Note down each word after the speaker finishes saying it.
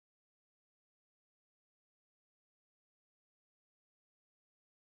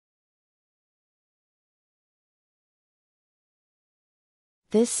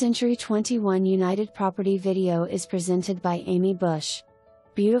This Century 21 United Property video is presented by Amy Bush.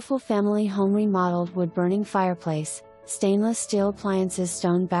 Beautiful family home remodeled wood-burning fireplace, stainless steel appliances,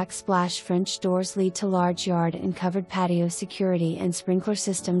 stone backsplash French doors lead to large yard and covered patio, security and sprinkler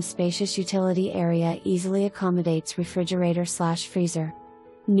system, spacious utility area easily accommodates refrigerator/freezer.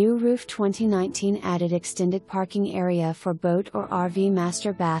 New roof 2019 added extended parking area for boat or RV,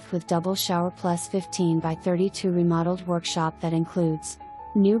 master bath with double shower plus 15 by 32 remodeled workshop that includes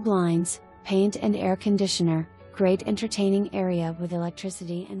new blinds, paint and air conditioner, great entertaining area with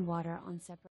electricity and water on separate